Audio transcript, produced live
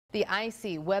The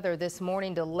icy weather this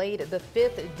morning delayed the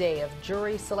fifth day of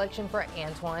jury selection for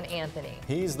Antwan Anthony.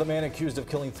 He's the man accused of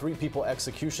killing 3 people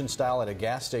execution style at a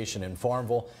gas station in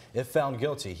Farmville. If found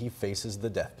guilty, he faces the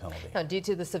death penalty. Now, due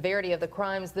to the severity of the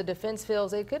crimes, the defense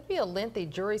feels it could be a lengthy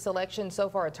jury selection. So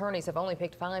far, attorneys have only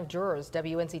picked 5 jurors.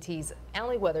 WNCT's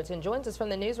Allie Weatherton joins us from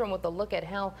the newsroom with a look at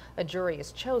how a jury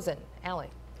is chosen. Allie.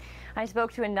 I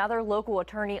spoke to another local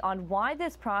attorney on why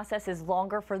this process is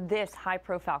longer for this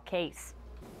high-profile case.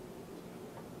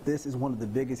 This is one of the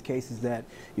biggest cases that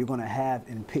you're going to have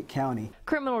in Pitt County.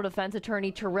 Criminal defense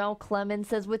attorney Terrell Clemens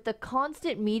says with the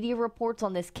constant media reports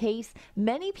on this case,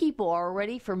 many people are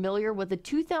already familiar with the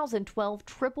 2012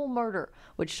 triple murder,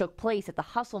 which took place at the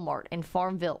Hustle Mart in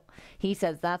Farmville. He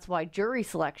says that's why jury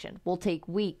selection will take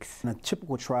weeks. In a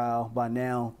typical trial, by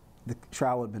now, the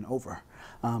trial would have been over.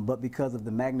 But because of the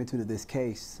magnitude of this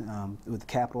case, with the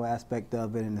capital aspect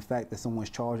of it and the fact that someone's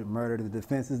charged with murder, the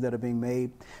defenses that are being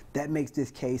made, that makes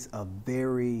this case a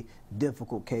very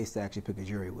difficult case to actually pick a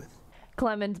jury with.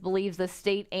 Clemens believes the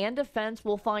state and defense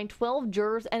will find 12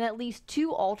 jurors and at least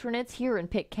 2 alternates here in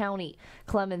Pitt County.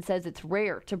 Clemens says it's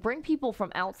rare to bring people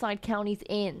from outside counties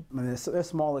in. I mean, there's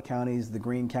smaller counties, the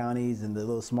green counties and the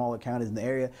little smaller counties in the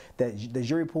area, that the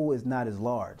jury pool is not as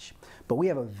large. But we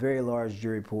have a very large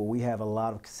jury pool. We have a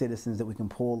lot of citizens that we can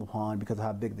pull upon because of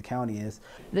how big the county is.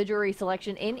 The jury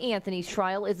selection in Anthony's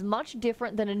trial is much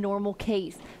different than a normal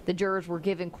case. The jurors were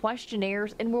given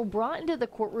questionnaires and were brought into the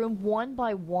courtroom one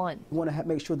by one. You want to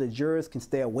make sure the jurors can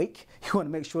stay awake. You want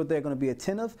to make sure they're going to be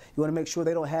attentive. You want to make sure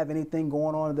they don't have anything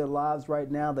going on in their lives right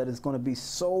now that is going to be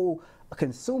so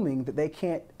consuming that they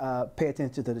can't pay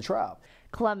attention to the trial.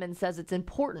 Clemens says it's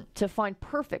important to find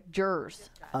perfect jurors.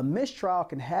 A mistrial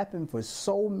can happen for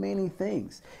so many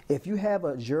things. If you have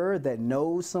a juror that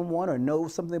knows someone or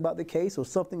knows something about the case or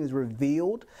something is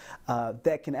revealed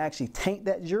that can actually taint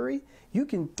that jury, you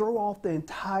can throw off the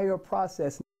entire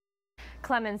process.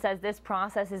 Clemens says this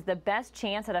process is the best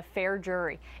chance at a fair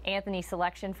jury. Anthony's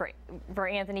selection for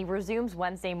Anthony resumes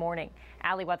Wednesday morning.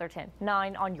 Allie Weatherton,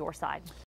 9 on your side.